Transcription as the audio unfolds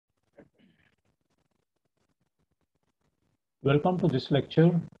Welcome to this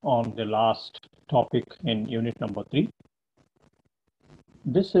lecture on the last topic in unit number 3.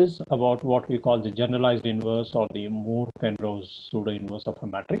 This is about what we call the generalized inverse or the Moore-Penrose pseudo-inverse of a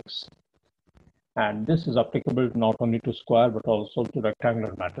matrix. And this is applicable not only to square but also to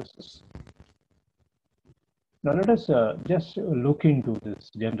rectangular matrices. Now let us just look into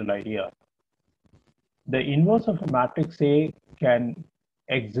this general idea. The inverse of a matrix A can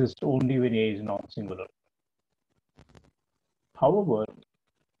exist only when A is non-singular. However,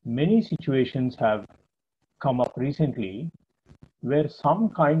 many situations have come up recently where some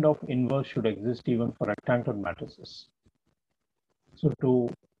kind of inverse should exist even for rectangular matrices. So to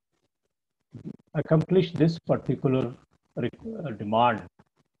accomplish this particular demand,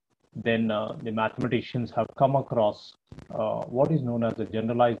 then the mathematicians have come across what is known as a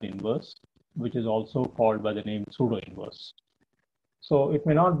generalized inverse, which is also called by the name pseudo-inverse. So it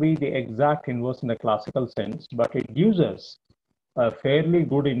may not be the exact inverse in the classical sense, but it gives us a fairly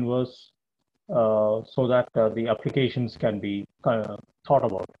good inverse so that the applications can be thought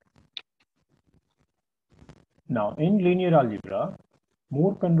about. Now, in linear algebra,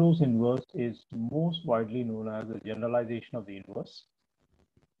 Moore-Penrose inverse is most widely known as the generalization of the inverse.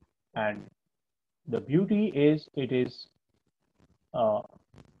 And the beauty is it is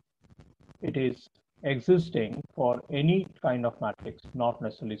existing for any kind of matrix, not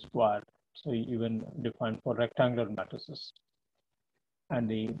necessarily square, so even defined for rectangular matrices. And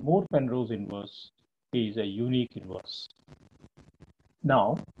the Moore-Penrose inverse is a unique inverse.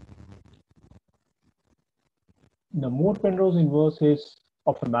 Now, the Moore-Penrose inverse is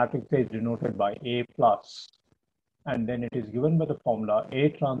of a matrix is denoted by A plus, and then it is given by the formula A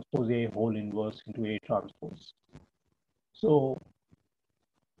transpose A whole inverse into A transpose. So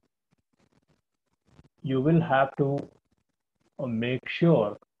you will have to make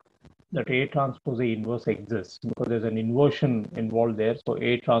sure that A transpose A inverse exists because there's an inversion involved there. So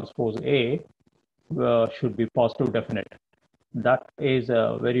A transpose A should be positive definite. That is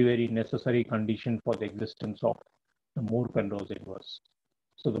a very, very necessary condition for the existence of the Moore-Penrose inverse.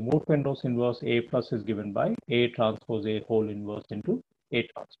 So the Moore-Penrose inverse A plus is given by A transpose A whole inverse into A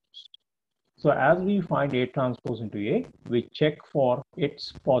transpose. So as we find A transpose into A, we check for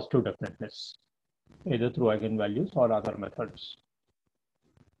its positive definiteness, either through eigenvalues or other methods.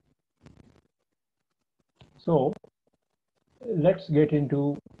 So let's get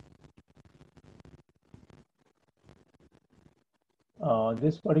into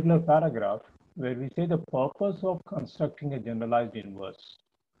this particular paragraph where we say the purpose of constructing a generalized inverse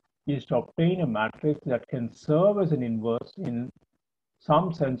is to obtain a matrix that can serve as an inverse in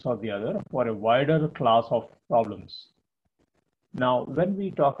some sense or the other for a wider class of problems. Now, when we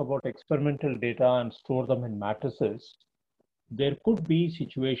talk about experimental data and store them in matrices, there could be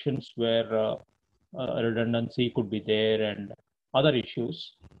situations where redundancy could be there and other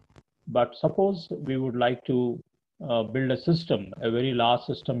issues. But suppose we would like to build a system, a very large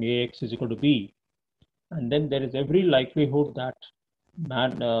system, AX is equal to B, and then there is every likelihood that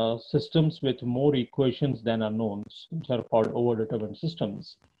systems with more equations than unknowns, which are called overdetermined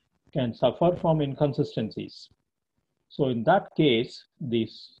systems, can suffer from inconsistencies. So in that case,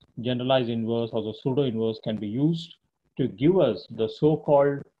 this generalized inverse or the pseudo inverse can be used to give us the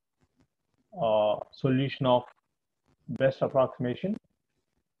so-called solution of best approximation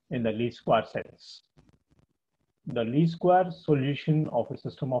in the least square sense. The least square solution of a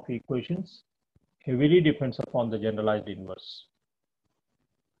system of equations heavily depends upon the generalized inverse.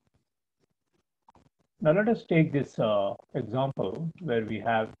 Now let us take this example where we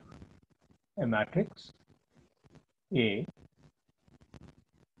have a matrix A,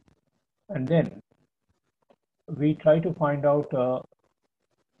 and then we try to find out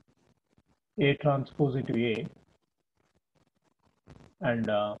A transpose into A, and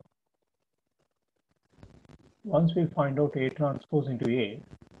once we find out A transpose into A,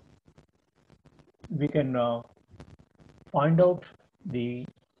 we can find out the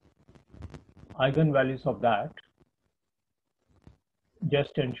eigenvalues of that,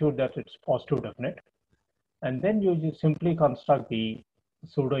 just ensure that it's positive definite, and then you just simply construct the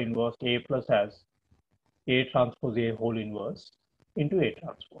pseudo inverse A plus as A transpose A whole inverse into A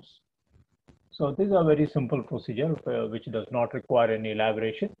transpose. So this is a very simple procedure which does not require any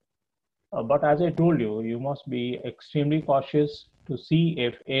elaboration. But as I told you, you must be extremely cautious to see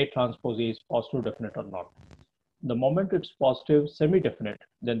if A transpose A is positive definite or not. The moment it's positive semi-definite,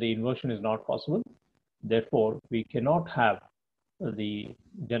 then the inversion is not possible. Therefore, we cannot have the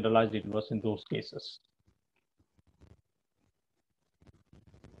generalized inverse in those cases.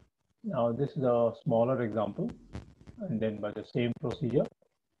 Now, this is a smaller example, and then by the same procedure,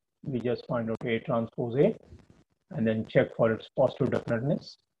 we just find out A transpose A, and then check for its positive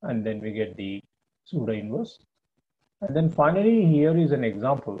definiteness, and then we get the pseudo inverse. And then finally, here is an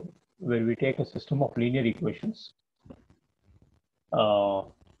example where we take a system of linear equations.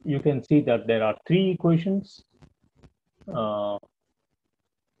 You can see that there are three equations.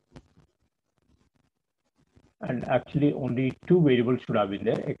 And actually only two variables should have been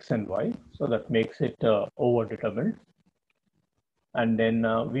there, x and y. So that makes it over-determined. And then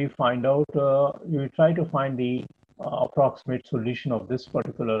we find out, we try to find the approximate solution of this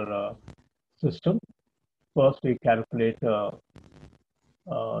particular system. First, we calculate the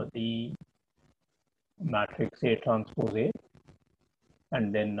matrix A transpose A,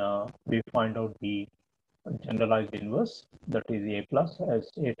 and then we find out the generalized inverse, that is A plus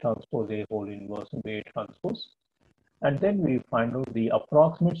as A transpose A whole inverse into A transpose. And then we find out the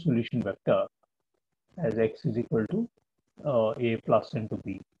approximate solution vector as x is equal to A plus into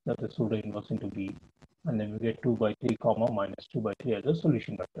B, that is pseudo inverse into B. And then we get 2 by 3 comma minus 2 by 3 as a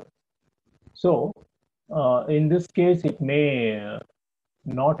solution vector. So in this case, it may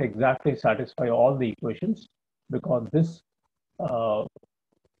not exactly satisfy all the equations, because this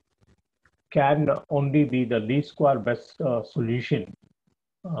can only be the least square best solution.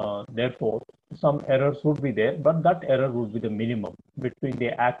 Therefore, some errors would be there, but that error would be the minimum between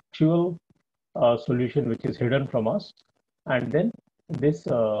the actual solution which is hidden from us and then this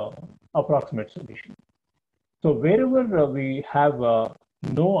approximate solution. So wherever we have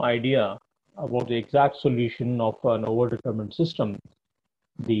no idea about the exact solution of an overdetermined system,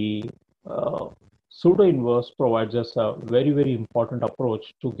 the pseudo inverse provides us a very, very important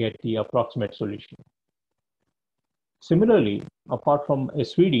approach to get the approximate solution. Similarly, apart from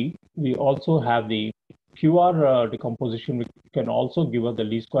SVD, we also have the QR decomposition, which can also give us the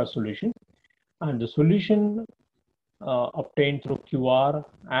least square solution. And the solution obtained through QR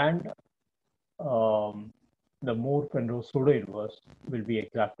and the Moore-Penrose pseudo inverse will be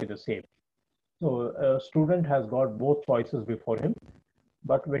exactly the same. So a student has got both choices before him.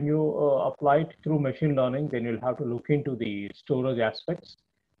 But when you apply it through machine learning, then you'll have to look into the storage aspects,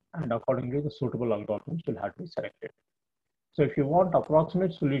 and accordingly, the suitable algorithms will have to be selected. So if you want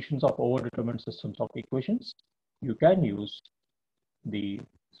approximate solutions of overdetermined systems of equations, you can use the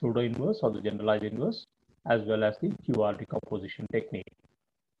pseudo inverse or the generalized inverse, as well as the QR decomposition technique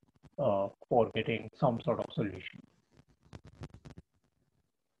for getting some sort of solution.